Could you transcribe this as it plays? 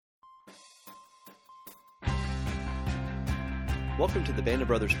Welcome to the Band of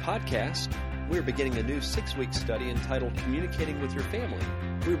Brothers podcast. We're beginning a new 6-week study entitled Communicating with Your Family.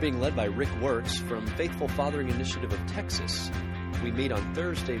 We're being led by Rick Works from Faithful Fathering Initiative of Texas. We meet on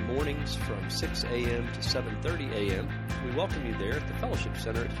Thursday mornings from 6 a.m. to 7:30 a.m. We welcome you there at the Fellowship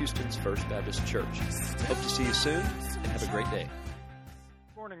Center at Houston's First Baptist Church. Hope to see you soon, and have a great day.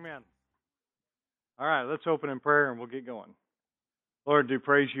 Good morning, men. All right, let's open in prayer and we'll get going. Lord, do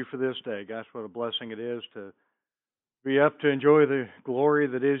praise you for this day. Gosh, what a blessing it is to be up to enjoy the glory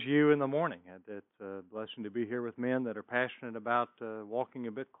that is you in the morning. And it's a blessing to be here with men that are passionate about walking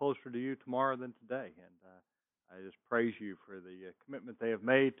a bit closer to you tomorrow than today. And I just praise you for the commitment they have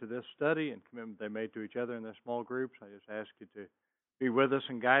made to this study and commitment they made to each other in their small groups. I just ask you to be with us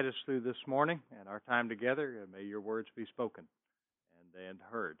and guide us through this morning and our time together. And may your words be spoken and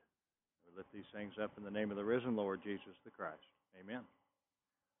heard. We lift these things up in the name of the risen Lord Jesus the Christ. Amen.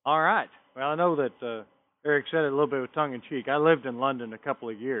 All right. Well, I know that Eric said it a little bit with tongue-in-cheek. I lived in London a couple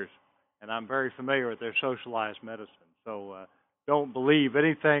of years, and I'm very familiar with their socialized medicine. So don't believe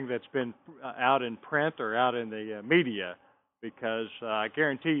anything that's been out in print or out in the media, because I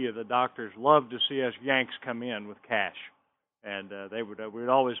guarantee you the doctors love to see us Yanks come in with cash. And they would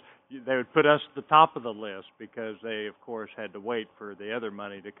put us at the top of the list because they, of course, had to wait for the other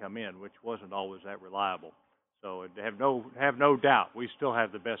money to come in, which wasn't always that reliable. So have no doubt, we still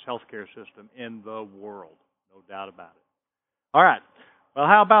have the best healthcare system in the world. No doubt about it. All right. Well,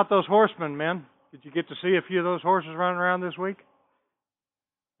 how about those horsemen, men? Did you get to see a few of those horses running around this week?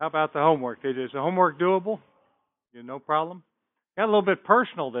 How about the homework? Is the homework doable? No problem? Got a little bit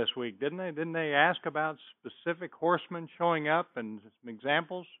personal this week, didn't they? Didn't they ask about specific horsemen showing up and some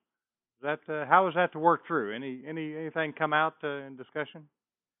examples? How was that to work through? Anything come out in discussion?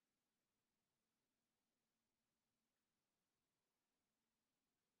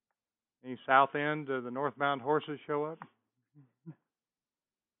 Any south end of the northbound horses show up?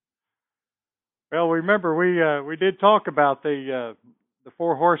 Well, remember we did talk about the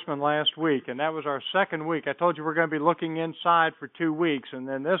four horsemen last week, and that was our second week. I told you we're going to be looking inside for 2 weeks, and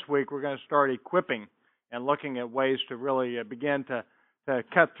then this week we're going to start equipping and looking at ways to really begin to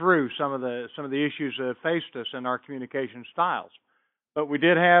cut through some of the issues that have faced us in our communication styles. But we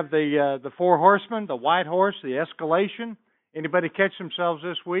did have the four horsemen, the white horse, the escalation. Anybody catch themselves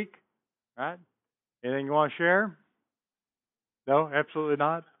this week? Right? Anything you want to share? No, absolutely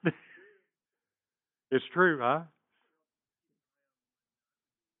not. It's true, huh?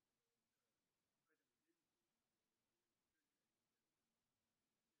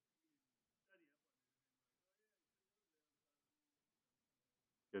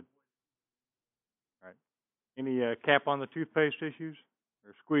 Good. All right. Any cap on the toothpaste issues?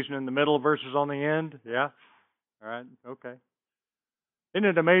 Or squeezing in the middle versus on the end? Yeah? All right. Okay. Isn't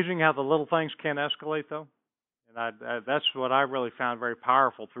it amazing how the little things can escalate, though? And that's what I really found very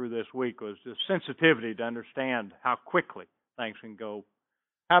powerful through this week, was the sensitivity to understand how quickly things can go.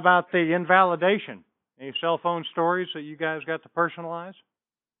 How about the invalidation? Any cell phone stories that you guys got to personalize?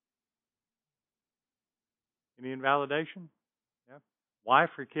 Any invalidation? Yeah.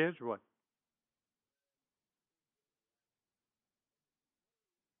 Wife or kids or what?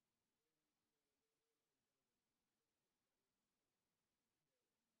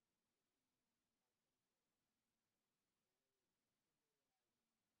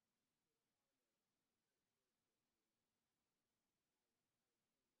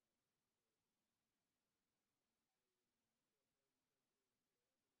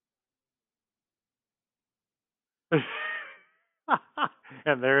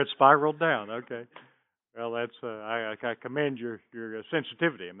 And there it spiraled down. Okay. Well, that's I commend your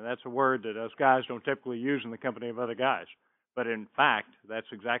sensitivity. I mean, that's a word that us guys don't typically use in the company of other guys. But in fact, that's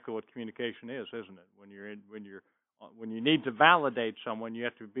exactly what communication is, isn't it? When you need to validate someone, you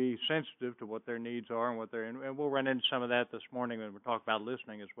have to be sensitive to what their needs are and what and we'll run into some of that this morning when we talk about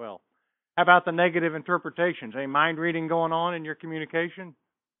listening as well. How about the negative interpretations? Any mind reading going on in your communication?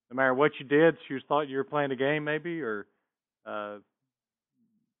 No matter what you did, she thought you were playing a game, maybe, or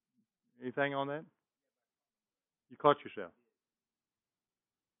anything on that? You caught yourself.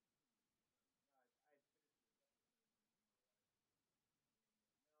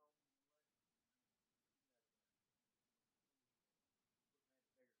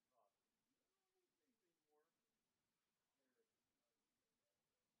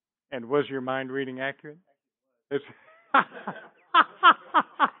 And was your mind reading accurate? It's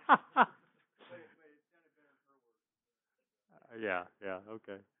yeah,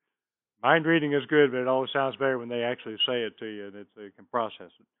 okay. Mind reading is good, but it always sounds better when they actually say it to you and you can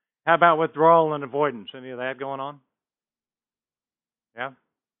process it. How about withdrawal and avoidance? Any of that going on? Yeah?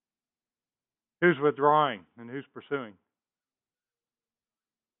 Who's withdrawing and who's pursuing?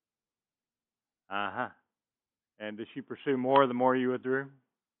 Uh-huh. And did she pursue more the more you withdrew?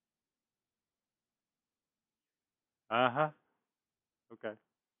 Uh-huh. Okay.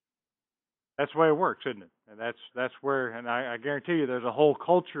 That's the way it works, isn't it? And that's where, and I guarantee you, there's a whole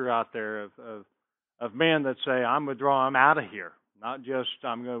culture out there of men that say, I'm withdraw, I'm out of here. Not just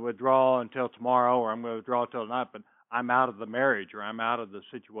I'm going to withdraw until tomorrow, or I'm going to withdraw until tonight, but I'm out of the marriage, or I'm out of the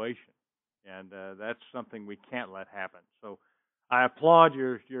situation. And that's something we can't let happen. So I applaud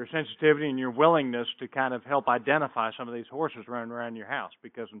your sensitivity and your willingness to kind of help identify some of these horses running around your house,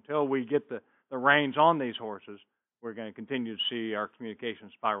 because until we get the reins on these horses, we're going to continue to see our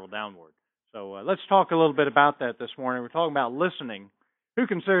communication spiral downward. So let's talk a little bit about that this morning. We're talking about listening. Who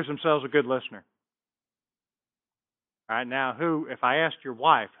considers themselves a good listener? All right, now, if I asked your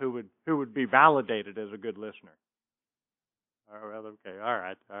wife, who would be validated as a good listener? Oh, well, okay, all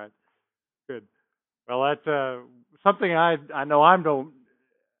right, good. Well, that's something I know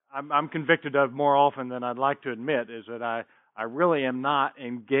I'm convicted of more often than I'd like to admit, is that I really am not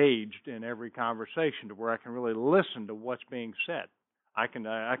engaged in every conversation to where I can really listen to what's being said. I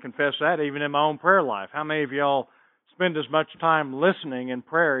confess that even in my own prayer life. How many of y'all spend as much time listening in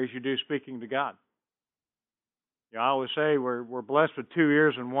prayer as you do speaking to God? You know, I always say we're blessed with 2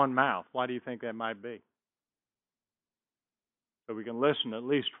 ears and 1 mouth. Why do you think that might be? So we can listen at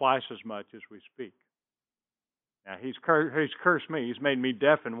least twice as much as we speak. Now, he's cursed me. He's made me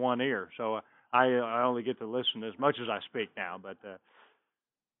deaf in 1 ear, so I only get to listen as much as I speak now, but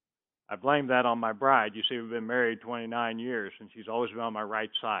I blame that on my bride. You see, we've been married 29 years, and she's always been on my right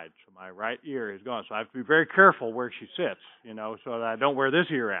side, so my right ear is gone. So I have to be very careful where she sits, you know, so that I don't wear this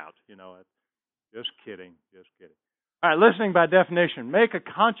ear out, you know. Just kidding. All right, listening by definition. Make a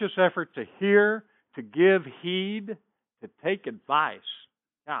conscious effort to hear, to give heed, to take advice.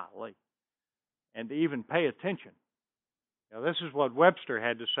 Golly. And to even pay attention. Now, this is what Webster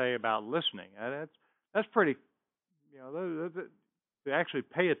had to say about listening. That's pretty, you know, to actually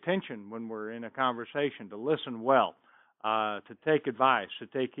pay attention when we're in a conversation, to listen well, to take advice, to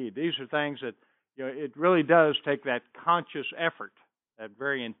take heed. These are things that, you know, it really does take that conscious effort, that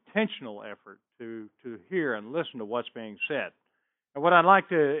very intentional effort to hear and listen to what's being said. And what I'd like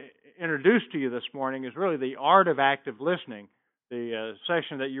to introduce to you this morning is really the art of active listening. The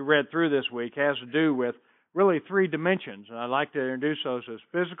session that you read through this week has to do with really 3 dimensions, and I'd like to introduce those as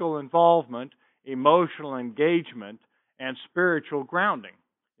physical involvement, emotional engagement, and spiritual grounding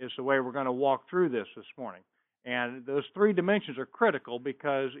is the way we're going to walk through this morning. And those 3 dimensions are critical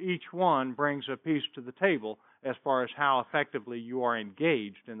because each one brings a piece to the table as far as how effectively you are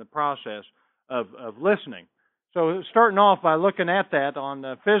engaged in the process of listening. So starting off by looking at that on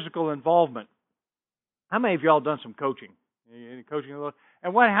physical involvement, how many of y'all done some coaching? Any coaching?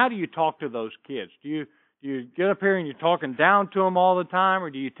 And how do you talk to those kids? Do you get up here and you're talking down to them all the time, or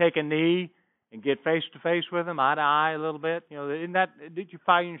do you take a knee and get face to face with them, eye to eye, a little bit? You know, did you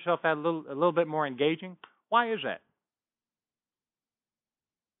find yourself a little bit more engaging? Why is that?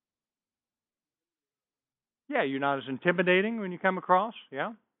 Yeah, you're not as intimidating when you come across.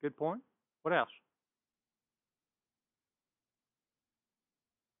 Yeah, good point. What else?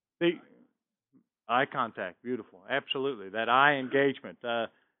 The eye contact, beautiful. Absolutely, that eye engagement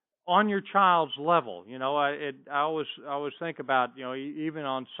on your child's level. You know, I always think about, you know, even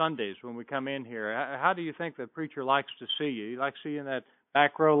on Sundays when we come in here, how do you think the preacher likes to see you? You like to see you in that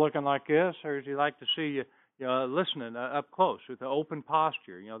back row looking like this, or does he like to see you, you know, listening up close with the open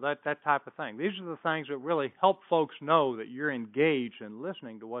posture? You know, that type of thing. These are the things that really help folks know that you're engaged and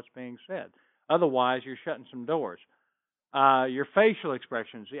listening to what's being said. Otherwise, you're shutting some doors. Your facial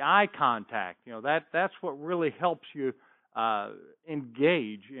expressions, the eye contact, you know, that's what really helps you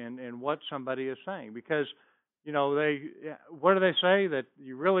engage in what somebody is saying. Because, you know, what do they say? That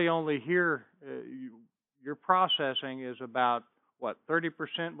you really only hear, your processing is about, 30%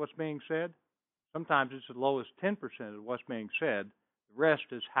 what's being said? Sometimes it's as low as 10% of what's being said. The rest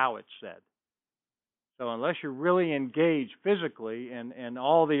is how it's said. So unless you're really engaged physically in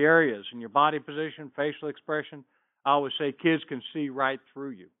all the areas, in your body position, facial expression, I always say kids can see right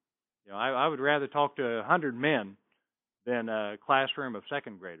through you. You know, I would rather talk to 100 men than a classroom of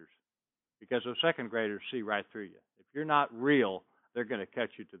second graders, because those second graders see right through you. If you're not real, they're going to cut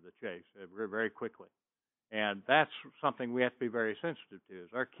you to the chase very quickly. And that's something we have to be very sensitive to. Is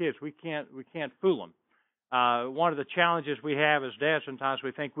our kids, we can't fool them. One of the challenges we have as dads, sometimes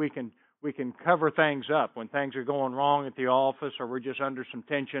we think we can cover things up when things are going wrong at the office, or we're just under some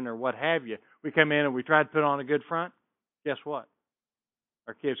tension or what have you. We come in and we try to put on a good front. Guess what?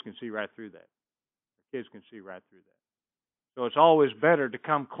 Our kids can see right through that. Our kids can see right through that. So it's always better to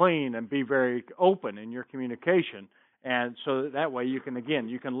come clean and be very open in your communication And so that way you can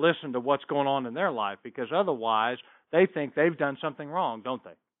listen to what's going on in their life, because otherwise they think they've done something wrong, don't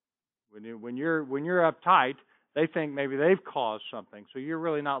they? When you're uptight, they think maybe they've caused something. So you're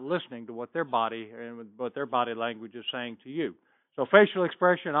really not listening to what their body language is saying to you. So facial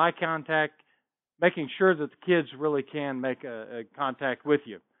expression, eye contact, making sure that the kids really can make a contact with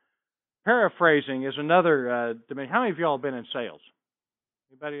you. Paraphrasing is another dimension. How many of y'all have been in sales?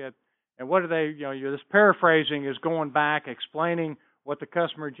 Anybody? And what do they? This paraphrasing is going back, explaining what the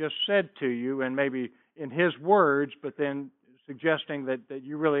customer just said to you, and maybe in his words, but then suggesting that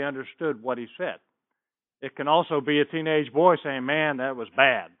you really understood what he said. It can also be a teenage boy saying, "Man, that was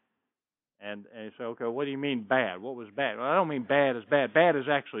bad." And you say, "Okay, what do you mean bad? What was bad?" "Well, I don't mean bad as bad. Bad is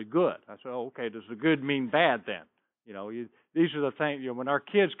actually good." I say, "Oh, okay, does the good mean bad then?" These are the things, when our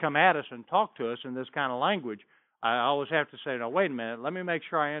kids come at us and talk to us in this kind of language, I always have to say, "No, wait a minute, let me make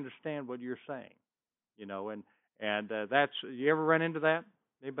sure I understand what you're saying." And that's, you ever run into that?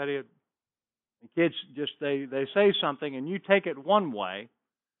 Anybody? The kids just, they say something and you take it one way,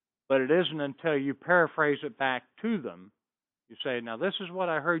 but it isn't until you paraphrase it back to them, you say, "Now this is what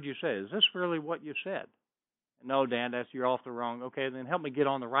I heard you say. Is this really what you said?" "No, Dan, you're off the wrong." "Okay, then help me get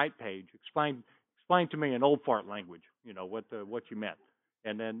on the right page. Explain to me in old fart language, what you meant."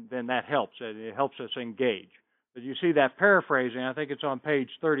 And then that helps. It helps us engage. But you see that paraphrasing, I think it's on page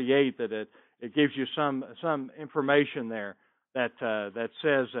 38, that it gives you some information there that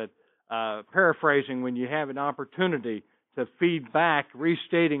says that paraphrasing, when you have an opportunity to feed back,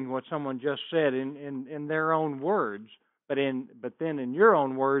 restating what someone just said in their own words, but then in your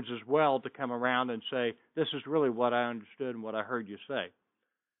own words as well, to come around and say, "This is really what I understood and what I heard you say."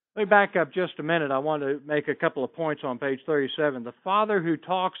 Let me back up just a minute. I want to make a couple of points on page 37. The father who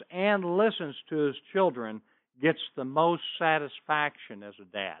talks and listens to his children gets the most satisfaction as a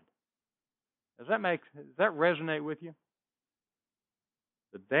dad. Does that resonate with you?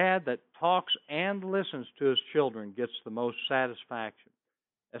 The dad that talks and listens to his children gets the most satisfaction.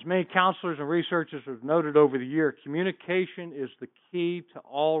 As many counselors and researchers have noted over the year, communication is the key to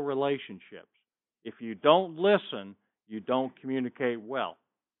all relationships. If you don't listen, you don't communicate well.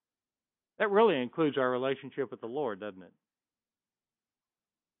 That really includes our relationship with the Lord, doesn't it?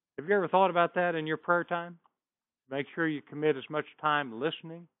 Have you ever thought about that in your prayer time? Make sure you commit as much time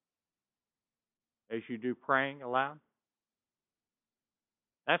listening as you do praying aloud.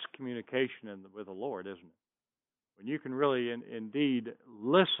 That's communication with the Lord, isn't it? When you can really indeed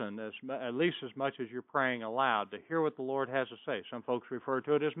listen at least as much as you're praying aloud to hear what the Lord has to say. Some folks refer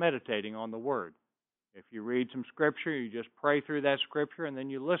to it as meditating on the Word. If you read some Scripture, you just pray through that Scripture and then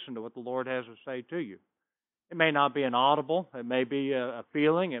you listen to what the Lord has to say to you. It may not be an audible. It may be a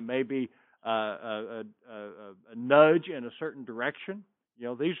feeling. It may be a nudge in a certain direction.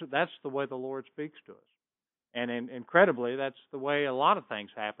 That's the way the Lord speaks to us. And incredibly, that's the way a lot of things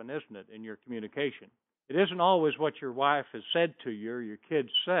happen, isn't it, in your communication? It isn't always what your wife has said to you or your kids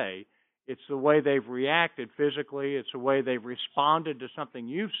say. It's the way they've reacted physically. It's the way they've responded to something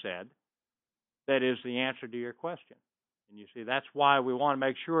you've said that is the answer to your question. And you see, that's why we want to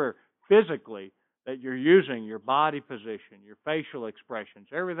make sure physically that you're using your body position, your facial expressions,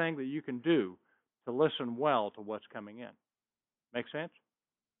 everything that you can do to listen well to what's coming in. Make sense?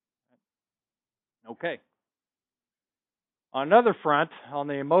 Okay. On another front, on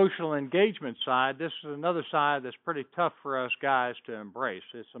the emotional engagement side, this is another side that's pretty tough for us guys to embrace.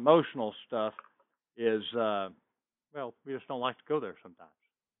 This emotional stuff is, we just don't like to go there sometimes.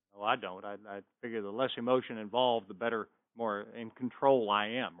 Well, I don't. I figure the less emotion involved, the better, more in control I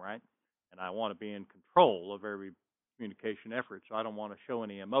am, right? And I want to be in control of every communication effort, so I don't want to show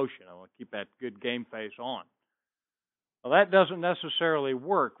any emotion. I want to keep that good game face on. Well, that doesn't necessarily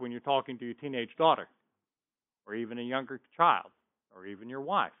work when you're talking to your teenage daughter, or even a younger child, or even your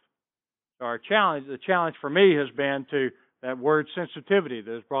wife. So the challenge for me has been to that word sensitivity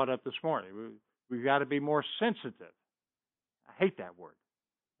that was brought up this morning. We've got to be more sensitive. I hate that word.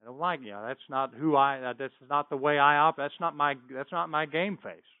 I don't like it. That's not that's not the way I operate. That's not my game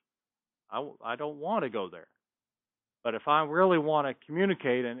face. I don't want to go there. But if I really want to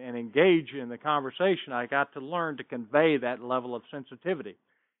communicate and engage in the conversation, I got to learn to convey that level of sensitivity.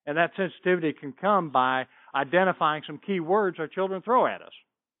 And that sensitivity can come by identifying some key words our children throw at us.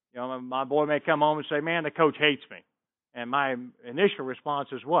 My boy may come home and say, "Man, the coach hates me." And my initial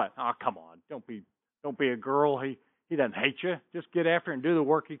response is what? "Oh, come on. Don't be a girl. He doesn't hate you. Just get after and do the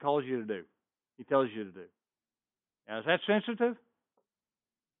work he calls you to do. He tells you to do." Now, is that sensitive?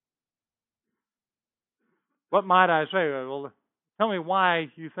 What might I say? Well, tell me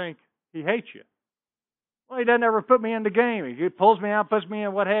why you think he hates you. Well, he doesn't ever put me in the game. He pulls me out, puts me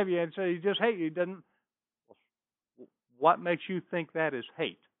in, what have you, and so he just hates you. He doesn't. what makes you think that is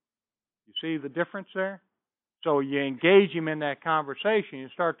hate? You see the difference there? So you engage him in that conversation, you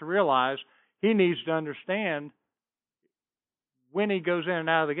start to realize he needs to understand when he goes in and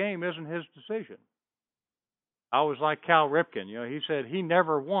out of the game isn't his decision. I always like Cal Ripken. He said he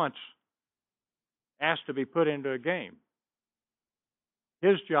never once asked to be put into a game.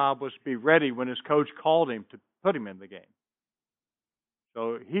 His job was to be ready when his coach called him to put him in the game.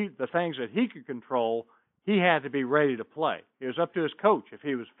 So the things that he could control, he had to be ready to play. It was up to his coach if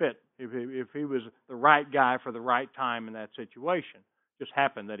he was fit, if he was the right guy for the right time in that situation. Just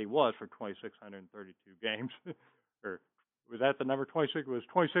happened that he was for 2,632 games. Or was that the number 26? It was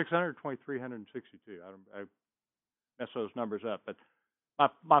 2,600 or 2,362. I messed those numbers up. But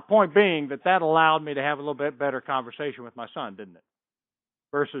my point being that allowed me to have a little bit better conversation with my son, didn't it?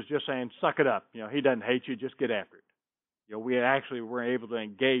 Versus just saying, suck it up. He doesn't hate you, just get after it. We actually were able to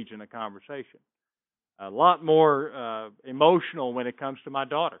engage in a conversation. A lot more emotional when it comes to my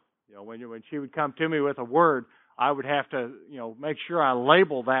daughter. When she would come to me with a word, I would have to, make sure I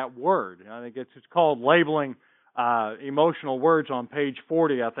label that word. I think it's called labeling emotional words on page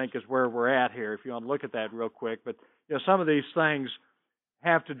 40, I think is where we're at here, if you want to look at that real quick. But, some of these things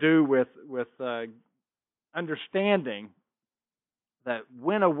have to do with understanding that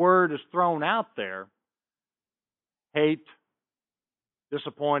when a word is thrown out there, hate,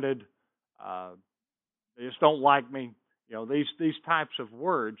 disappointed, they just don't like me, these types of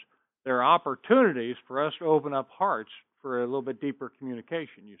words, there are opportunities for us to open up hearts for a little bit deeper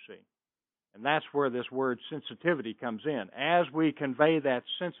communication, you see. And that's where this word sensitivity comes in. As we convey that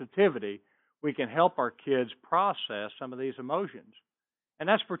sensitivity, we can help our kids process some of these emotions. And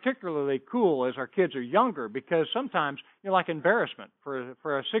that's particularly cool as our kids are younger because sometimes, like embarrassment for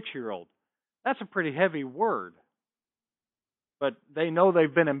a 6-year-old, that's a pretty heavy word. But they know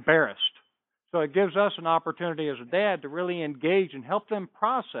they've been embarrassed. So it gives us an opportunity as a dad to really engage and help them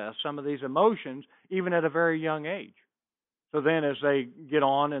process some of these emotions even at a very young age. So then as they get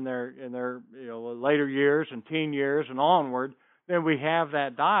on in their later years and teen years and onward, then we have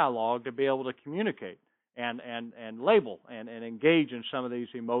that dialogue to be able to communicate and label and engage in some of these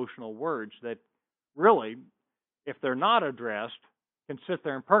emotional words that really, if they're not addressed, can sit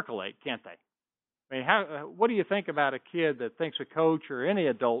there and percolate, can't they? I mean, what do you think about a kid that thinks a coach or any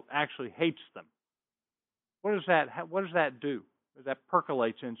adult actually hates them? What does that do? That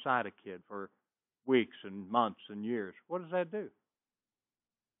percolates inside a kid for weeks and months and years. What does that do?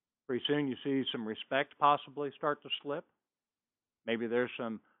 Pretty soon you see some respect possibly start to slip. Maybe there's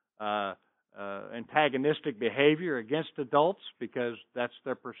some antagonistic behavior against adults because that's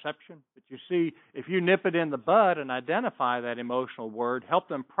their perception. But you see, if you nip it in the bud and identify that emotional word, help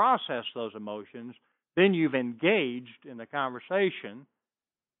them process those emotions, then you've engaged in the conversation.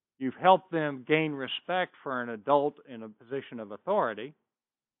 You've helped them gain respect for an adult in a position of authority,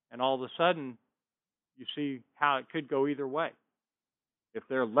 and all of a sudden, you see how it could go either way if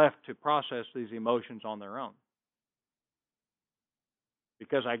they're left to process these emotions on their own.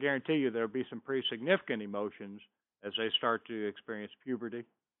 Because I guarantee you there'll be some pretty significant emotions as they start to experience puberty,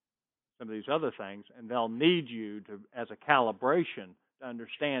 some of these other things, and they'll need you to, as a calibration, to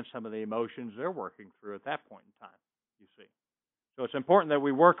understand some of the emotions they're working through at that point in time, you see. So it's important that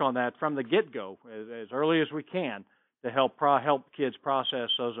we work on that from the get-go as early as we can to help kids process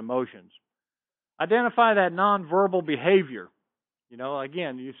those emotions. Identify that nonverbal behavior.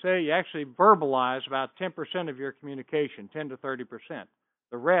 Again, you say you actually verbalize about 10% of your communication, 10 to 30%.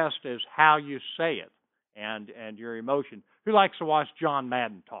 The rest is how you say it and your emotion. Who likes to watch John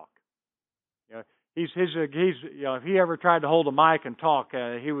Madden talk? If he ever tried to hold a mic and talk,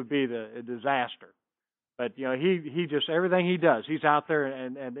 he would be a disaster. But he just everything he does, he's out there,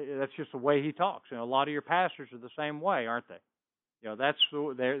 and that's just the way he talks. A lot of your pastors are the same way, aren't they?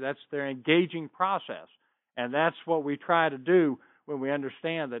 That's their engaging process, and that's what we try to do when we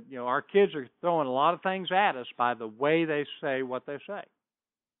understand that our kids are throwing a lot of things at us by the way they say what they say.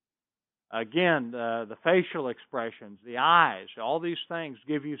 Again, the facial expressions, the eyes, all these things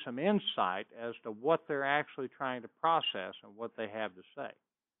give you some insight as to what they're actually trying to process and what they have to say.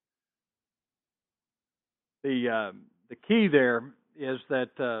 The key there is that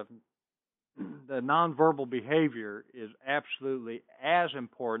the nonverbal behavior is absolutely as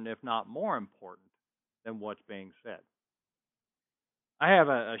important, if not more important, than what's being said. I have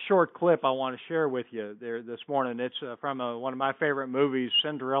a short clip I want to share with you there this morning. It's from one of my favorite movies,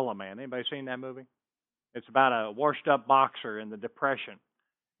 Cinderella Man. Anybody seen that movie? It's about a washed-up boxer in the Depression,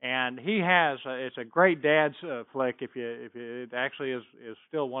 and he has it's a great dad's flick. If it actually is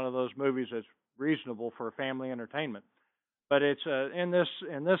still one of those movies that's reasonable for family entertainment. But it's in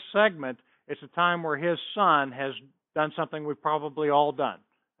this segment, it's a time where his son has done something we've probably all done.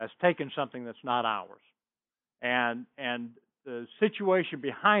 That's taken something that's not ours. And the situation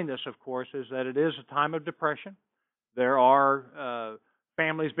behind this, of course, is that it is a time of depression. There are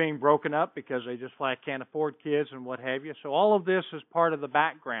families being broken up because they just flat can't afford kids and what have you. So all of this is part of the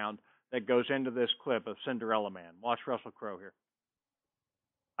background that goes into this clip of Cinderella Man. Watch Russell Crowe here.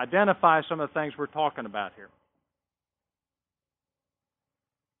 Identify some of the things we're talking about here.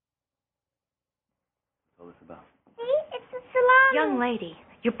 What's this about? See, it's a salon. Young lady,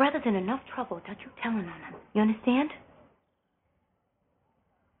 your brother's in enough trouble without you telling on him. You understand?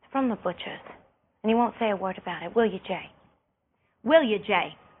 It's from the butcher's. And he won't say a word about it, will you, Jay? Will you,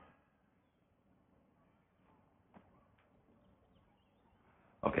 Jay?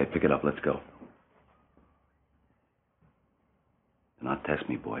 Okay, pick it up. Let's go. Do not test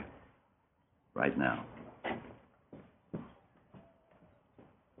me, boy. Right now.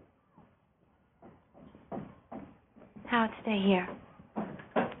 Howard, stay here.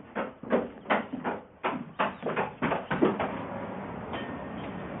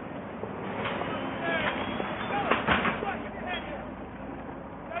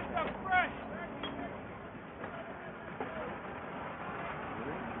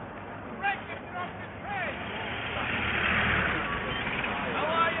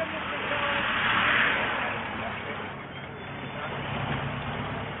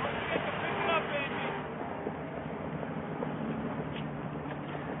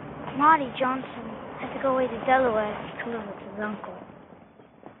 Marty Johnson had to go away to Delaware to live with his uncle.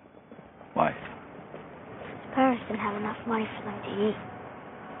 Why? His parents didn't have enough money for them to eat.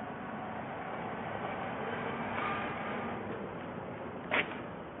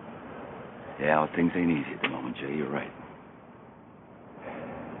 Yeah, well, things ain't easy at the moment, Jay. You're right.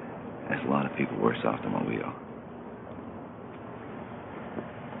 There's a lot of people worse off than what we are.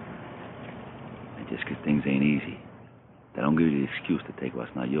 And just 'cause things ain't easy, that don't give you the excuse to take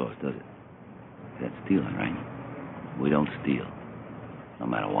what's not yours, does it? That's stealing, right? We don't steal. No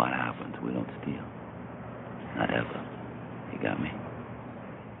matter what happens, we don't steal. Not ever. You got me?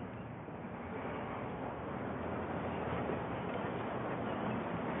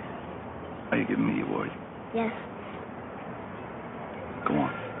 Are you giving me your word? Yes, Go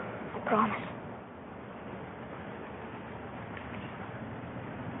on. I promise.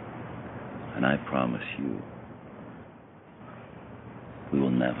 And I promise you, we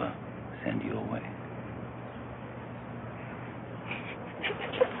will never send you away.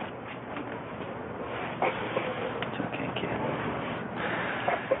 It's okay, kid.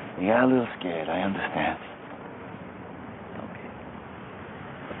 You got a little scared, I understand. Okay.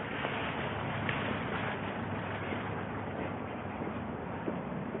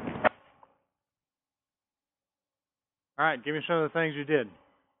 All right, give me some of the things you did.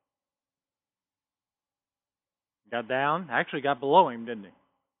 Got down, actually got below him, didn't he?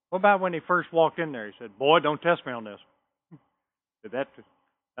 What about when he first walked in there? He said, "Boy, don't test me on this." That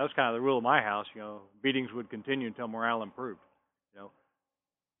was kind of the rule of my house. Beatings would continue until morale improved.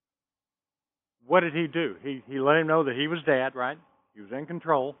 What did he do? He let him know that he was dad, right? He was in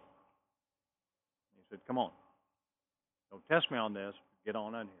control. He said, "Come on, don't test me on this. Get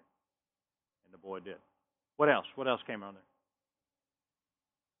on in here." And the boy did. What else? What else came on there?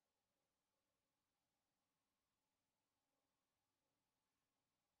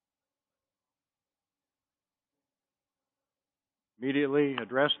 Immediately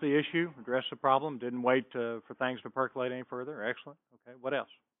addressed the issue, addressed the problem, didn't wait for things to percolate any further. Excellent. Okay, what else?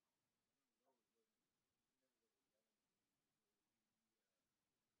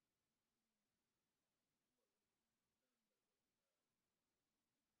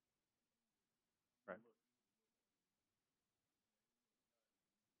 Right.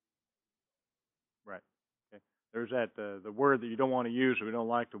 Right. Okay. There's that the word that you don't want to use, or we don't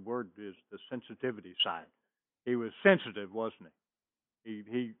like the word, is the sensitivity side. He was sensitive, wasn't he?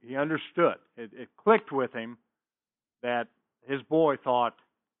 He understood. It clicked with him that his boy thought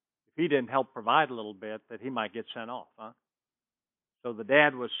if he didn't help provide a little bit, that he might get sent off, huh? So the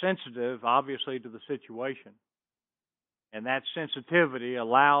dad was sensitive, obviously, to the situation. And that sensitivity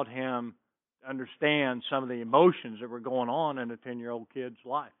allowed him to understand some of the emotions that were going on in a 10-year-old kid's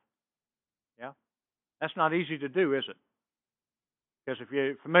life. Yeah? That's not easy to do, is it? Because if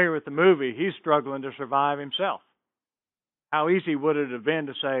you're familiar with the movie, he's struggling to survive himself. How easy would it have been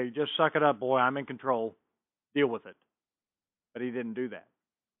to say, "Just suck it up, boy, I'm in control, deal with it." But he didn't do that.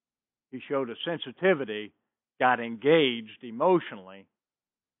 He showed a sensitivity, got engaged emotionally,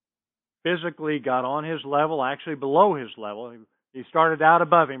 physically got on his level, actually below his level. He started out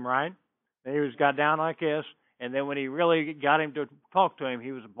above him, right? Then he got down like this, and then when he really got him to talk to him,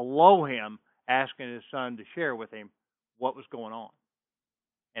 he was below him, asking his son to share with him what was going on,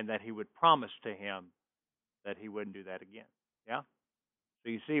 and that he would promise to him that he wouldn't do that again. Yeah? So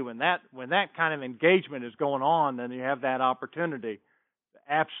you see, when that kind of engagement is going on, then you have that opportunity to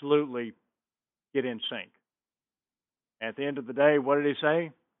absolutely get in sync. At the end of the day, what did he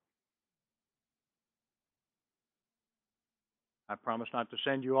say? I promise not to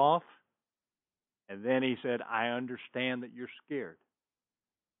send you off. And then he said, I understand that you're scared.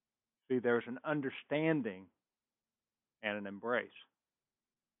 See, there's an understanding and an embrace.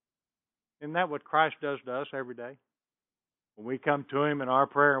 Isn't that what Christ does to us every day? When we come to him in our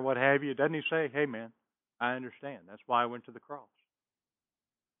prayer and what have you, doesn't he say, hey man, I understand. That's why I went to the cross.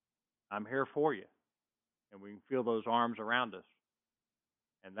 I'm here for you. And we can feel those arms around us.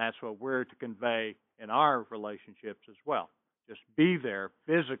 And that's what we're to convey in our relationships as well. Just be there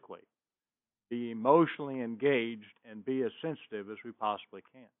physically. Be emotionally engaged and be as sensitive as we possibly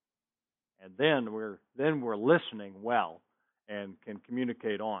can. And then we're listening well and can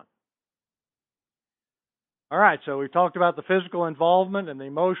communicate on. All right, so we talked about the physical involvement and the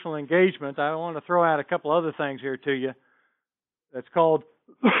emotional engagement. I want to throw out a couple other things here to you. That's called,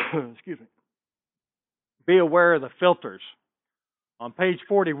 excuse me, be aware of the filters. On page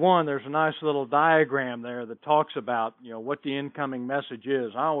 41, there's a nice little diagram there that talks about, what the incoming message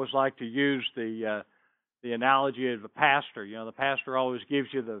is. I always like to use the analogy of a pastor. The pastor always gives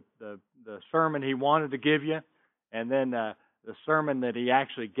you the sermon he wanted to give you, and then the sermon that he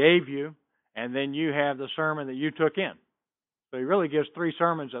actually gave you, and then you have the sermon that you took in. So he really gives 3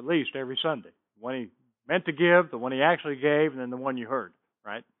 sermons at least every Sunday. The one he meant to give, the one he actually gave, and then the one you heard,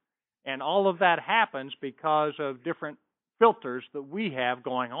 right? And all of that happens because of different filters that we have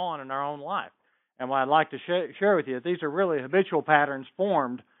going on in our own life. And what I'd like to share with you, these are really habitual patterns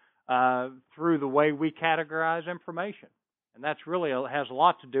formed through the way we categorize information. And that's really has a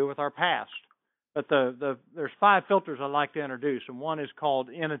lot to do with our past. But there's 5 filters I'd like to introduce, and one is called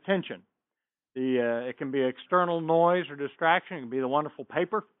inattention. It can be external noise or distraction. It can be the wonderful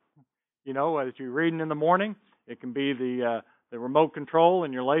paper, that you're reading in the morning. It can be the remote control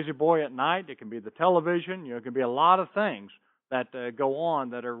in your lazy boy at night. It can be the television. It can be a lot of things that go on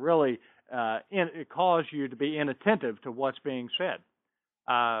that are really it cause you to be inattentive to what's being said.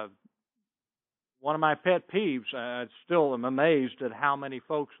 One of my pet peeves, I still am amazed at how many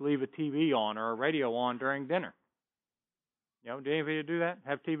folks leave a TV on or a radio on during dinner. Do any of you do that?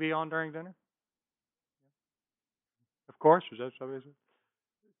 Have TV on during dinner? Of course. Is that so? Is it?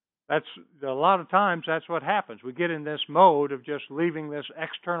 That's a lot of times that's what happens. We get in this mode of just leaving this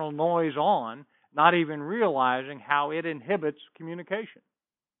external noise on, not even realizing how it inhibits communication.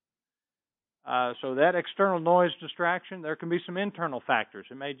 So that external noise distraction, there can be some internal factors.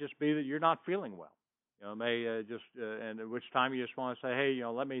 It may just be that you're not feeling well. It may and at which time you just want to say, hey,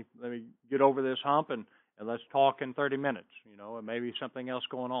 let me get over this hump and let's talk in 30 minutes. And maybe something else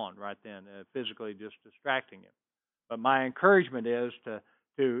going on right then, physically just distracting you. But my encouragement is to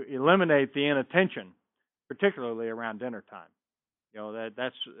eliminate the inattention, particularly around dinner time.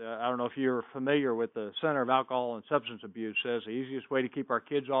 That's I don't know if you're familiar with the Center of Alcohol and Substance Abuse says the easiest way to keep our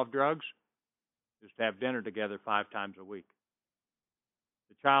kids off drugs is to have dinner together 5 times a week.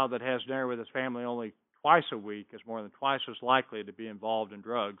 The child that has dinner with his family only twice a week is more than twice as likely to be involved in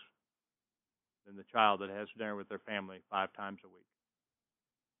drugs than the child that has dinner with their family 5 times a week.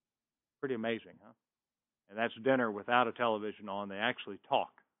 Pretty amazing, huh? And that's dinner without a television on. They actually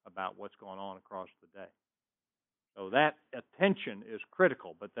talk about what's going on across the day. So that attention is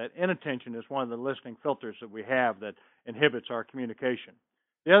critical, but that inattention is one of the listening filters that we have that inhibits our communication.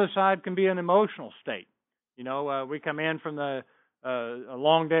 The other side can be an emotional state. We come in from a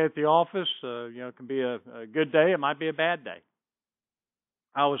long day at the office. It can be a good day. It might be a bad day.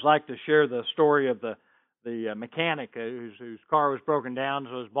 I always like to share the story of the mechanic whose car was broken down,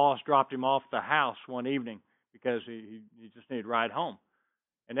 so his boss dropped him off at the house one evening because he just needed a ride home.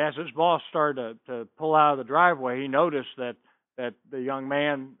 And as his boss started to pull out of the driveway, he noticed that the young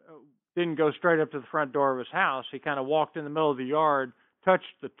man didn't go straight up to the front door of his house. He kind of walked in the middle of the yard, touched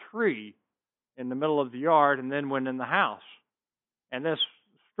the tree in the middle of the yard, and then went in the house. And this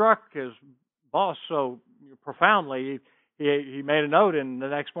struck his boss so profoundly, he made a note, and the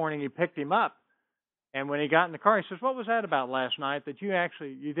next morning he picked him up. And when he got in the car, he says, what was that about last night that you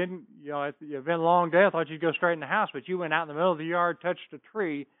didn't, you've been a long day. I thought you'd go straight in the house, but you went out in the middle of the yard, touched a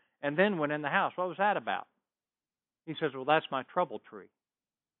tree, and then went in the house. What was that about? He says, well, that's my trouble tree.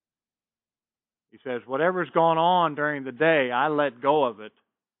 He says, whatever's gone on during the day, I let go of it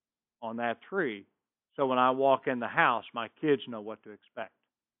on that tree. So when I walk in the house, my kids know what to expect.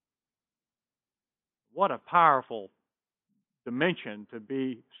 What a powerful dimension to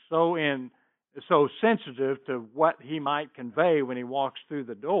be so in so sensitive to what he might convey when he walks through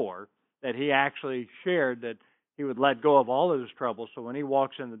the door that he actually shared that he would let go of all of his troubles. So when he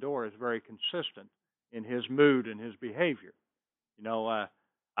walks in the door, it's very consistent in his mood and his behavior.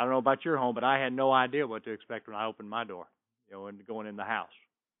 I don't know about your home, but I had no idea what to expect when I opened my door, and going in the house.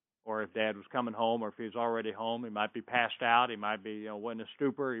 Or if Dad was coming home, or if he was already home, he might be passed out, he might be, in a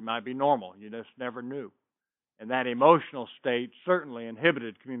stupor, he might be normal. You just never knew. And that emotional state certainly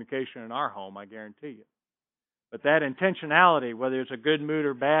inhibited communication in our home, I guarantee you. But that intentionality, whether it's a good mood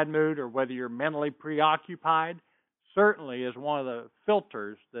or bad mood, or whether you're mentally preoccupied, certainly is one of the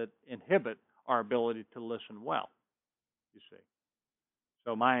filters that inhibit our ability to listen well, you see.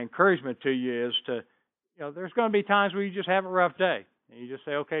 So my encouragement to you is to, there's going to be times where you just have a rough day. And you just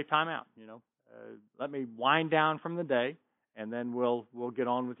say, okay, time out, let me wind down from the day, and then we'll get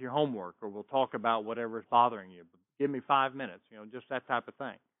on with your homework, or we'll talk about whatever is bothering you. But give me 5 minutes, just that type of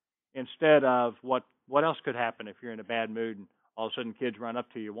thing. Instead of what else could happen if you're in a bad mood and all of a sudden kids run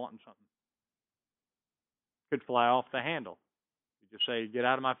up to you wanting something. Could fly off the handle. You just say, get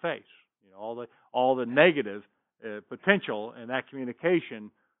out of my face. All the negative potential in that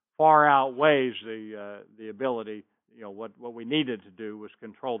communication far outweighs the ability. What we needed to do was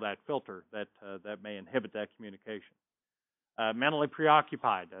control that filter that may inhibit that communication. Mentally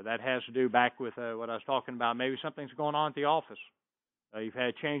preoccupied. That has to do back with what I was talking about. Maybe something's going on at the office. You've had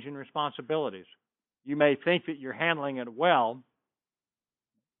a change in responsibilities. You may think that you're handling it well,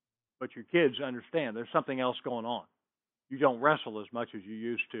 but your kids understand there's something else going on. You don't wrestle as much as you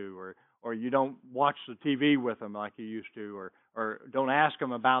used to, or you don't watch the TV with them like you used to, or don't ask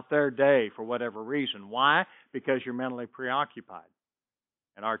them about their day for whatever reason. Why? Because you're mentally preoccupied.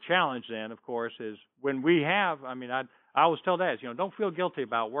 And our challenge then, of course, is when we have, I always tell dads, don't feel guilty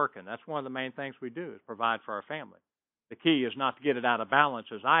about working. That's one of the main things we do is provide for our family. The key is not to get it out of balance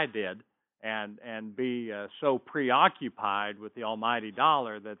as I did and be so preoccupied with the almighty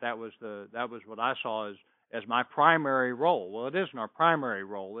dollar that was what I saw as my primary role. Well, it isn't our primary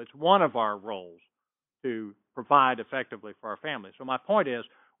role. It's one of our roles to provide effectively for our family. So my point is,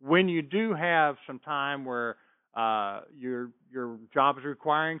 when you do have some time where your job is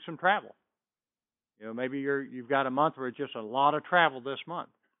requiring some travel, maybe you've got a month where it's just a lot of travel this month,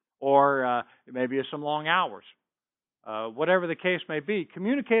 or maybe it's some long hours. Whatever the case may be,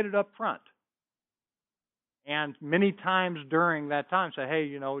 communicate it up front. And many times during that time, say,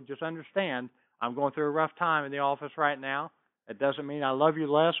 hey, just understand, I'm going through a rough time in the office right now. It doesn't mean I love you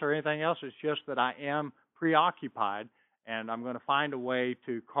less or anything else. It's just that I am preoccupied, and I'm going to find a way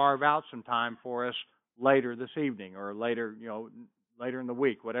to carve out some time for us later this evening or later in the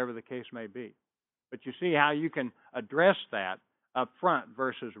week, whatever the case may be. But you see how you can address that up front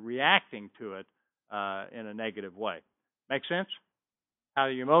versus reacting to it in a negative way. Make sense? How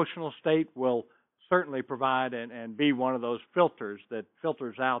the emotional state will certainly provide and be one of those filters that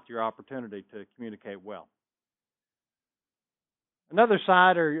filters out your opportunity to communicate well. Another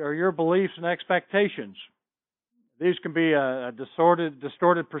side are your beliefs and expectations. These can be a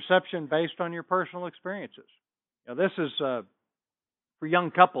distorted perception based on your personal experiences. This is, for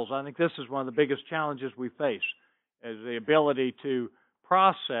young couples, I think this is one of the biggest challenges we face, is the ability to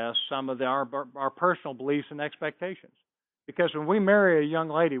process some of our personal beliefs and expectations. Because when we marry a young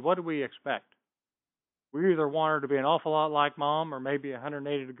lady, what do we expect? We either want her to be an awful lot like Mom or maybe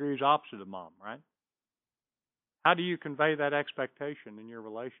 180 degrees opposite of Mom, right? How do you convey that expectation in your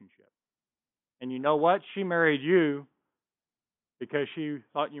relationship? And you know what? She married you because she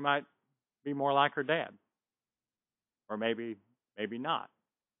thought you might be more like her dad. Or maybe not.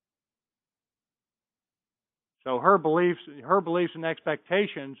 So her beliefs and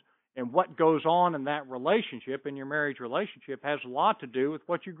expectations and what goes on in that relationship, in your marriage relationship, has a lot to do with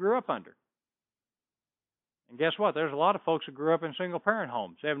what you grew up under. And guess what? There's a lot of folks that grew up in single-parent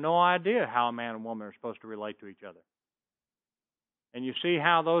homes. They have no idea how a man and woman are supposed to relate to each other. And you see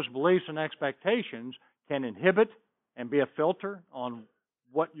how those beliefs and expectations can inhibit and be a filter on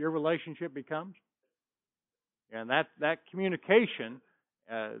what your relationship becomes. And that communication,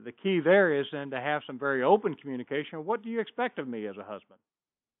 the key there is then to have some very open communication. What do you expect of me as a husband?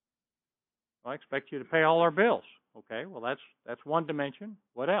 Well, I expect you to pay all our bills. Okay, well, that's one dimension.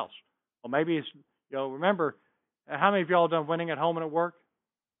 What else? Well, maybe it's, remember, how many of y'all done winning at home and at work?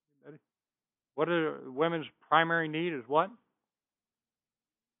 What are women's primary need is what?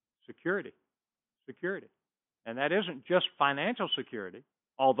 Security. Security. And that isn't just financial security,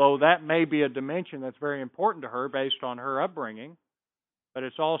 although that may be a dimension that's very important to her based on her upbringing, but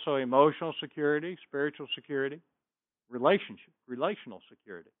it's also emotional security, spiritual security, relational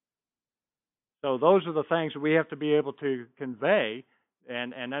security. So those are the things that we have to be able to convey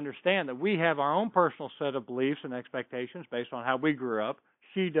and understand that we have our own personal set of beliefs and expectations based on how we grew up.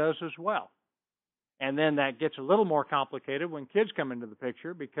 She does as well. And then that gets a little more complicated when kids come into the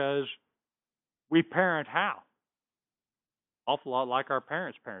picture because we parent how? Awful lot like our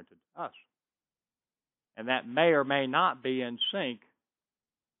parents parented us. And that may or may not be in sync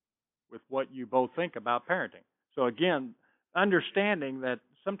with what you both think about parenting. So again, understanding that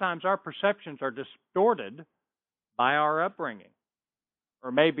sometimes our perceptions are distorted by our upbringing.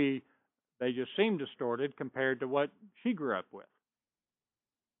 Or maybe they just seem distorted compared to what she grew up with.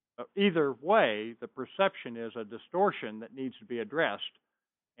 Either way, the perception is a distortion that needs to be addressed.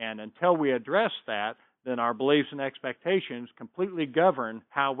 And until we address that, then our beliefs and expectations completely govern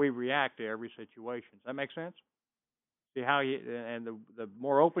how we react to every situation. Does that make sense? See how the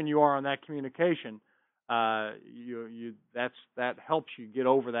more open you are on that communication, that helps you get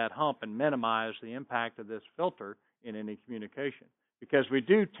over that hump and minimize the impact of this filter in any communication. Because we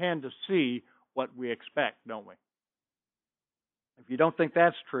do tend to see what we expect, don't we? If you don't think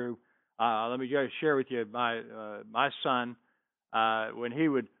that's true, let me just share with you my son when he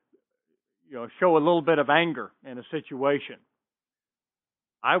would show a little bit of anger in a situation.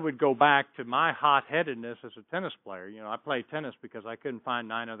 I would go back to my hot-headedness as a tennis player. I played tennis because I couldn't find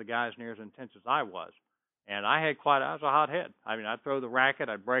 9 other guys near as intense as I was. And I was a hothead. I mean, I'd throw the racket,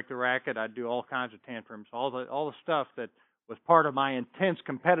 I'd break the racket, I'd do all kinds of tantrums, all the stuff that was part of my intense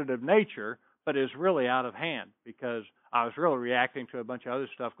competitive nature, but is really out of hand because I was really reacting to a bunch of other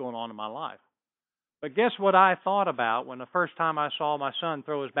stuff going on in my life. But guess what I thought about when the first time I saw my son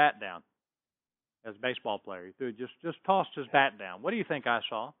throw his bat down as a baseball player? He just tossed his bat down. What do you think I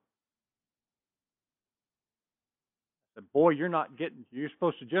saw? I said, boy, you're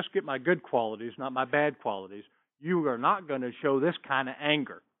supposed to just get my good qualities, not my bad qualities. You are not going to show this kind of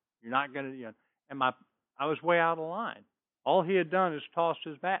anger. You're not going to, and I was way out of line. All he had done is tossed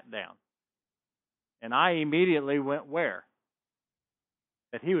his bat down. And I immediately went where?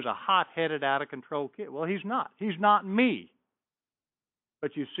 That he was a hot-headed, out-of-control kid. Well, he's not. He's not me.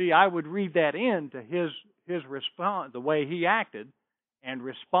 But you see, I would read that into his response, the way he acted, and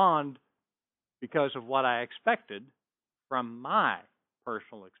respond because of what I expected from my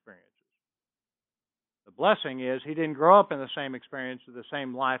personal experiences. The blessing is he didn't grow up in the same experience, the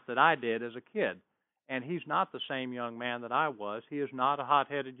same life that I did as a kid. And he's not the same young man that I was. He is not a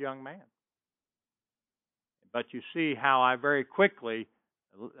hot-headed young man. But you see how I very quickly,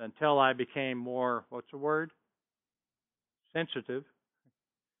 until I became more, sensitive,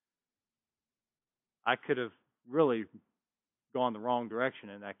 I could have really gone the wrong direction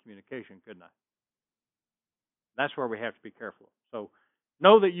in that communication, couldn't I? That's where we have to be careful. So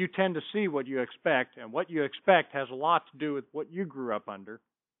know that you tend to see what you expect, and what you expect has a lot to do with what you grew up under,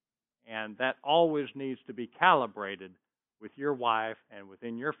 and that always needs to be calibrated with your wife and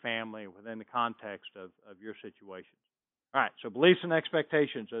within your family, within the context of your situations. All right, so beliefs and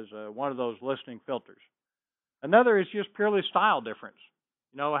expectations is one of those listening filters. Another is just purely style difference.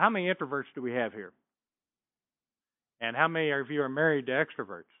 How many introverts do we have here? And how many of you are married to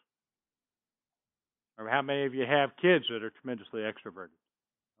extroverts? Or how many of you have kids that are tremendously extroverted?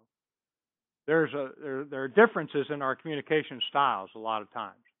 There are differences in our communication styles a lot of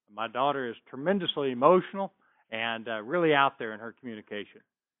times. My daughter is tremendously emotional and really out there in her communication.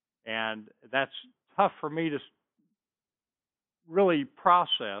 And that's tough for me to really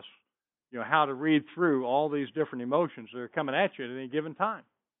process, how to read through all these different emotions that are coming at you at any given time.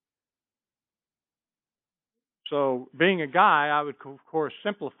 So being a guy, I would, of course,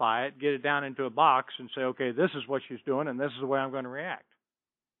 simplify it, get it down into a box and say, okay, this is what she's doing and this is the way I'm going to react.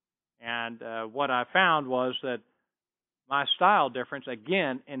 And what I found was that my style difference,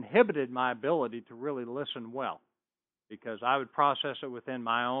 again, inhibited my ability to really listen well because I would process it within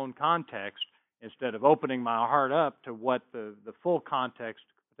my own context instead of opening my heart up to what the full context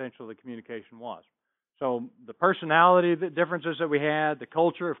potential of the communication was. So the personality, the differences that we had, the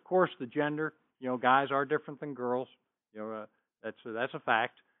culture, of course, the gender. Guys are different than girls. That's a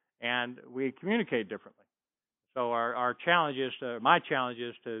fact, and we communicate differently. So our challenge is my challenge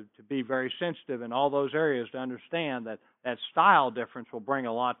is to be very sensitive in all those areas to understand that style difference will bring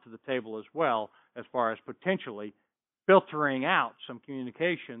a lot to the table as well, as far as potentially filtering out some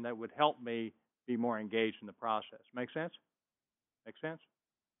communication that would help me be more engaged in the process. Make sense? Make sense?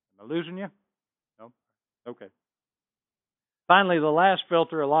 Am I losing you? No? Okay. Finally, the last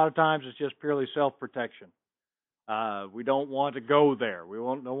filter a lot of times is just purely self-protection. We don't want to go there. We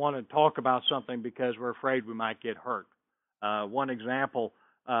don't want to talk about something because we're afraid we might get hurt. One example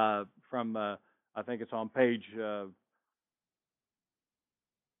from, I think it's on page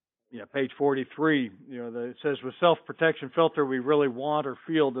page 43, it says, with self-protection filter, we really want or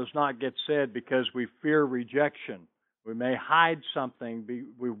feel does not get said because we fear rejection. We may hide something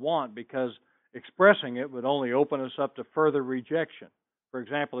we want because expressing it would only open us up to further rejection. For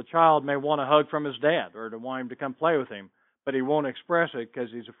example, a child may want a hug from his dad or to want him to come play with him, but he won't express it because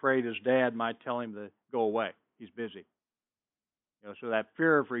he's afraid his dad might tell him to go away. He's busy. So that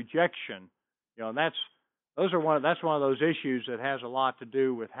fear of rejection, that's one of those issues that has a lot to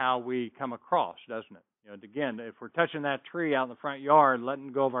do with how we come across, doesn't it? Again, if we're touching that tree out in the front yard,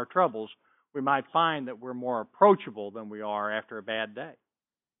 letting go of our troubles, we might find that we're more approachable than we are after a bad day.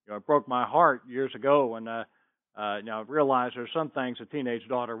 It broke my heart years ago when I realized there's some things a teenage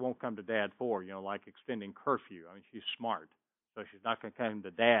daughter won't come to Dad for, like extending curfew. I mean, she's smart, so she's not going to come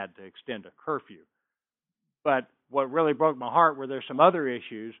to Dad to extend a curfew. But what really broke my heart were there's some other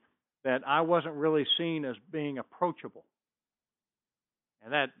issues that I wasn't really seen as being approachable,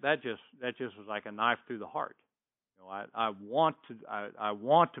 and that just was like a knife through the heart. I want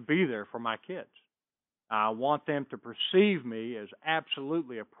to be there for my kids. I want them to perceive me as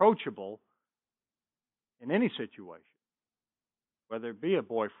absolutely approachable in any situation, whether it be a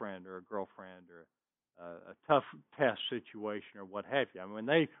boyfriend or a girlfriend or a tough test situation or what have you. I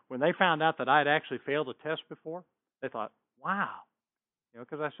mean, when they found out that I'd actually failed a test before, they thought, wow.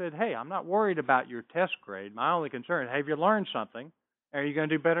 Because I said, hey, I'm not worried about your test grade. My only concern is, have you learned something? Are you going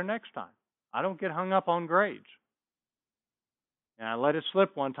to do better next time? I don't get hung up on grades. And I let it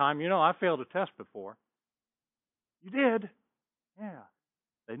slip one time. I failed a test before. You did? Yeah.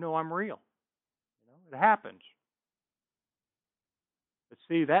 They know I'm real. It happens. But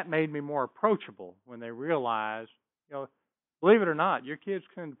see, that made me more approachable when they realized, believe it or not, your kids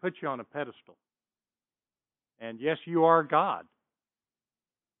can put you on a pedestal. And yes, you are God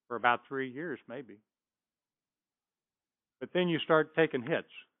for about 3 years, maybe. But then you start taking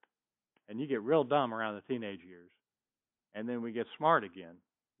hits, and you get real dumb around the teenage years. And then we get smart again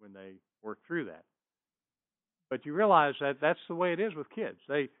when they work through that. But you realize that that's the way it is with kids.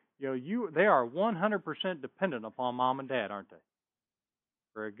 They are 100% dependent upon mom and dad, aren't they?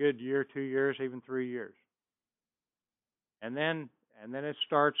 For a good year, 2 years, even 3 years. And then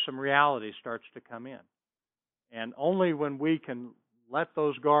some reality starts to come in. And only when we can let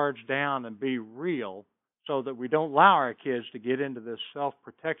those guards down and be real so that we don't allow our kids to get into this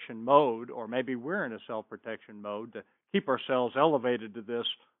self-protection mode, or maybe we're in a self-protection mode to keep ourselves elevated to this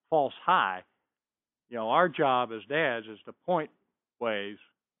false high. Our job as dads is to point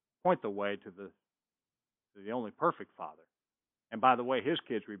the way to the only perfect Father. And by the way, his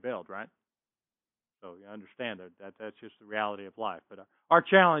kids rebelled, right? So you understand that's just the reality of life. But our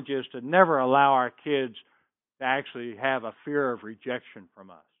challenge is to never allow our kids to actually have a fear of rejection from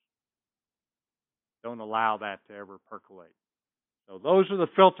us. Don't allow that to ever percolate. So those are the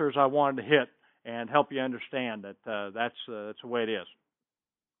filters I wanted to hit and help you understand that that's the way it is.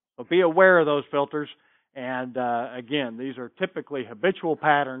 So be aware of those filters. And again, these are typically habitual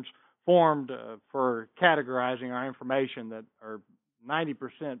patterns formed for categorizing our information that are 90%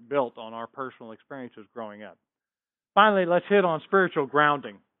 built on our personal experiences growing up. Finally, let's hit on spiritual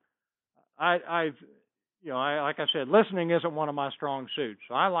grounding. Like I said, listening isn't one of my strong suits,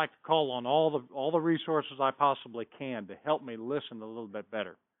 so I like to call on all the resources I possibly can to help me listen a little bit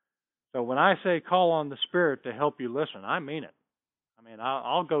better. So when I say call on the Spirit to help you listen, I mean it. I mean,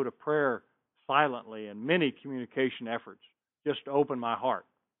 I'll go to prayer silently in many communication efforts just to open my heart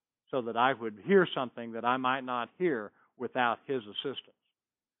so that I would hear something that I might not hear without His assistance.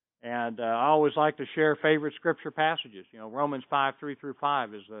 And I always like to share favorite Scripture passages. Romans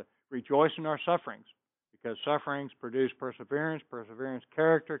 5:3-5 is the rejoice in our sufferings, because sufferings produce perseverance, perseverance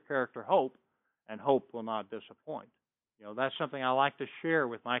character, character hope, and hope will not disappoint. That's something I like to share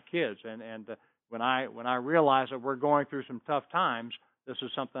with my kids. And when I realize that we're going through some tough times, this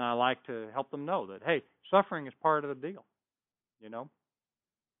is something I like to help them know that, hey, suffering is part of the deal.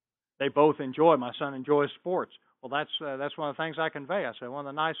 They both enjoy. My son enjoys sports. Well, that's one of the things I convey. I say one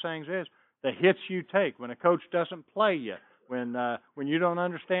of the nice things is the hits you take when a coach doesn't play you, when you don't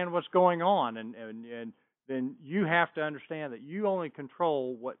understand what's going on, and then you have to understand that you only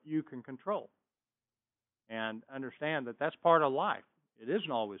control what you can control, and understand that that's part of life. It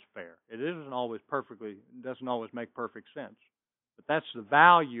isn't always fair. It doesn't always make perfect sense. But that's the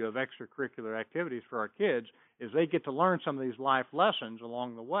value of extracurricular activities for our kids, is they get to learn some of these life lessons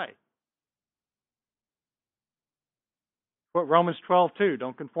along the way. But Romans 12:2,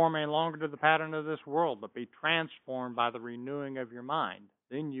 don't conform any longer to the pattern of this world, but be transformed by the renewing of your mind.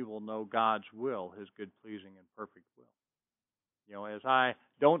 Then you will know God's will, His good, pleasing, and perfect will. As I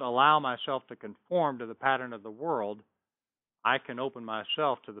don't allow myself to conform to the pattern of the world, I can open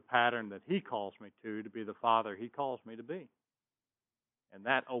myself to the pattern that He calls me to be the father He calls me to be. And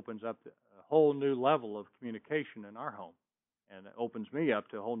that opens up a whole new level of communication in our home. And it opens me up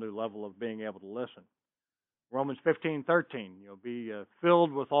to a whole new level of being able to listen. Romans 15:13, be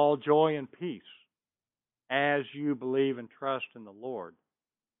filled with all joy and peace as you believe and trust in the Lord.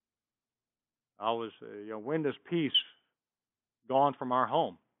 Always, when does peace gone from our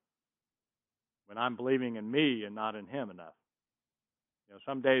home? When I'm believing in me and not in Him enough.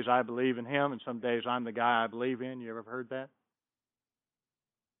 Some days I believe in Him, and some days I'm the guy I believe in. You ever heard that?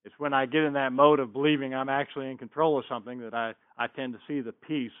 It's when I get in that mode of believing I'm actually in control of something that I tend to see the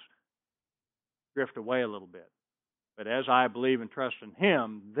peace drift away a little bit. But as I believe and trust in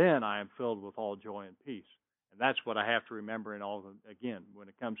Him, then I am filled with all joy and peace. And that's what I have to remember again, when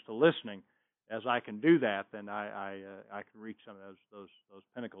it comes to listening. As I can do that, then I can reach some of those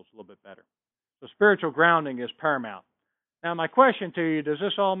pinnacles a little bit better. So spiritual grounding is paramount. Now, my question to you, does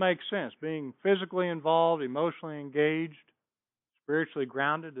this all make sense? Being physically involved, emotionally engaged, spiritually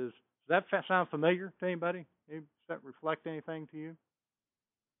grounded, does that sound familiar to anybody? Does that reflect anything to you?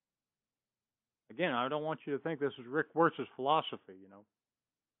 Again, I don't want you to think this is Rick Wirtz's philosophy,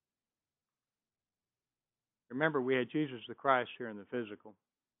 Remember, we had Jesus the Christ here in the physical.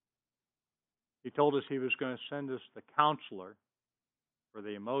 He told us He was going to send us the counselor for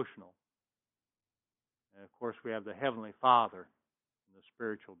the emotional. And, of course, we have the Heavenly Father in the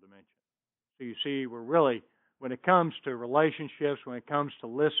spiritual dimension. So you see, we're really, when it comes to relationships, when it comes to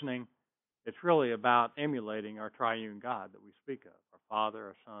listening, it's really about emulating our triune God that we speak of, our Father,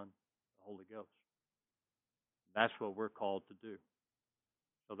 our Son, the Holy Ghost. That's what we're called to do.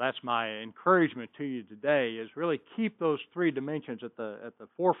 So that's my encouragement to you today, is really keep those three dimensions at the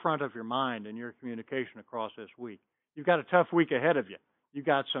forefront of your mind in your communication across this week. You've got a tough week ahead of you. You've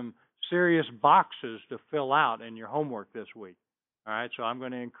got some serious boxes to fill out in your homework this week. All right, so I'm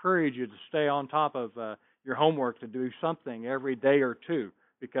going to encourage you to stay on top of your homework, to do something every day or two,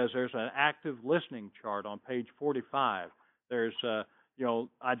 because there's an active listening chart on page 45. There's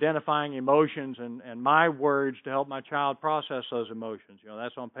identifying emotions and my words to help my child process those emotions.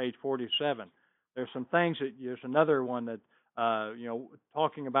 That's on page 47. There's some things there's another one that,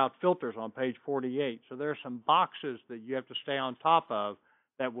 talking about filters on page 48. So there's some boxes that you have to stay on top of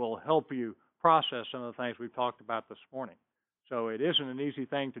that will help you process some of the things we've talked about this morning. So it isn't an easy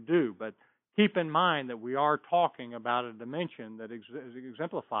thing to do, but keep in mind that we are talking about a dimension that is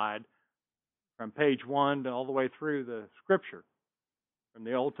exemplified from page 1 all the way through the Scripture. From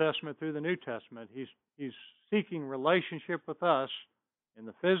the Old Testament through the New Testament, He's seeking relationship with us in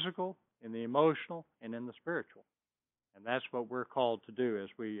the physical, in the emotional, and in the spiritual. And that's what we're called to do as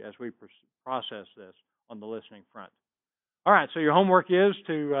we process this on the listening front. All right, so your homework is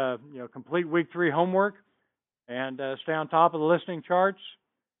to complete week 3 homework and stay on top of the listening charts.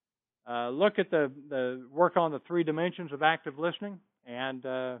 Look at the work on the 3 dimensions of active listening, and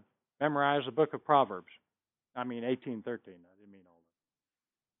memorize the book of Proverbs. 18:13. I didn't mean all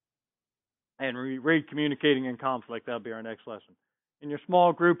that. And read Communicating in Conflict. That'll be our next lesson. In your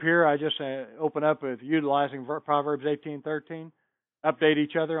small group here, I just open up with utilizing Proverbs 18:13. Update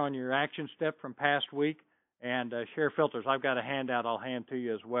each other on your action step from past week, and share filters. I've got a handout I'll hand to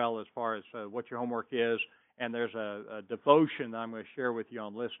you as well as far as what your homework is. And there's a devotion that I'm going to share with you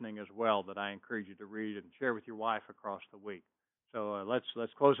on listening as well that I encourage you to read and share with your wife across the week. So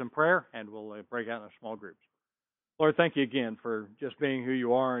let's close in prayer, and we'll break out in our small groups. Lord, thank you again for just being who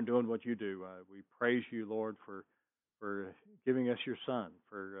you are and doing what you do. We praise you, Lord, for giving us your Son,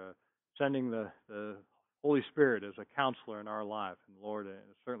 for sending the Holy Spirit as a counselor in our life, and Lord,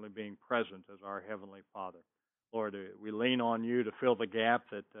 certainly being present as our Heavenly Father. Lord, we lean on you to fill the gap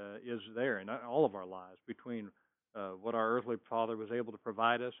that is there in all of our lives between what our earthly Father was able to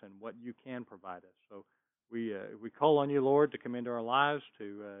provide us and what you can provide us. So we call on you, Lord, to come into our lives,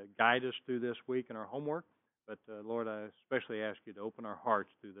 to guide us through this week in our homework. But, Lord, I especially ask you to open our hearts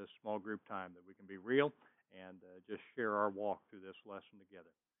through this small group time, that we can be real and just share our walk through this lesson together.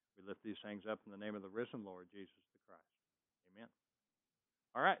 We lift these things up in the name of the risen Lord, Jesus the Christ. Amen.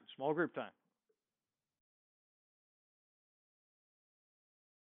 All right, small group time.